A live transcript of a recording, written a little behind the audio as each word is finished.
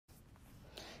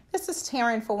This is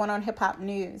Taryn for One on Hip Hop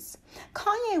News.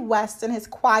 Kanye West and his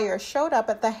choir showed up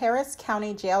at the Harris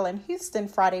County Jail in Houston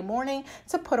Friday morning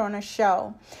to put on a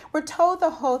show. We're told the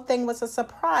whole thing was a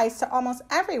surprise to almost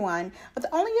everyone, with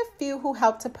only a few who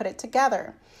helped to put it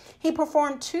together. He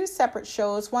performed 2 separate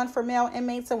shows, one for male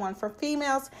inmates and one for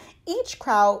females. Each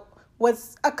crowd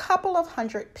was a couple of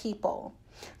hundred people.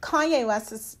 Kanye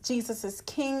West's Jesus is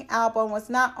King album was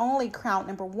not only crowned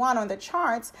 #1 on the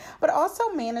charts, but also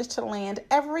managed to land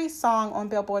every song on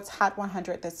Billboard's Hot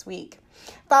 100 this week.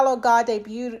 Follow God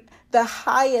debuted the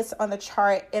highest on the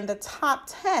chart in the top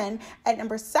 10 at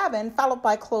 #7, followed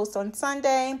by Close on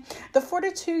Sunday, the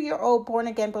 42-year-old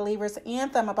born-again believer's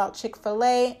anthem about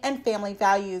Chick-fil-A, and family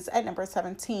values at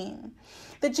 #17.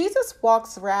 The Jesus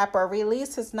Walks rapper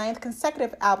released his 9th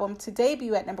consecutive album to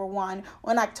debut at #1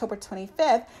 on October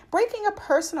 25th, breaking a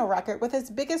personal record with his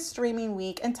biggest streaming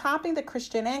week and topping the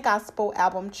Christian and gospel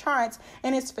album charts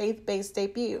in his faith-based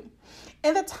debut.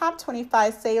 In the top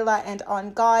 25, Selah and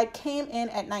On God came in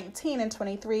at 19 and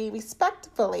 23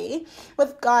 respectively,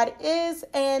 with God Is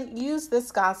and Use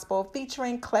This Gospel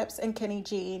featuring Clips and Kenny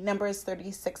G, numbers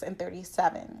 36 and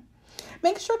 37.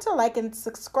 Make sure to like and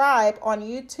subscribe on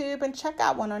YouTube and check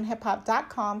out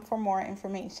oneonhiphop.com for more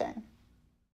information.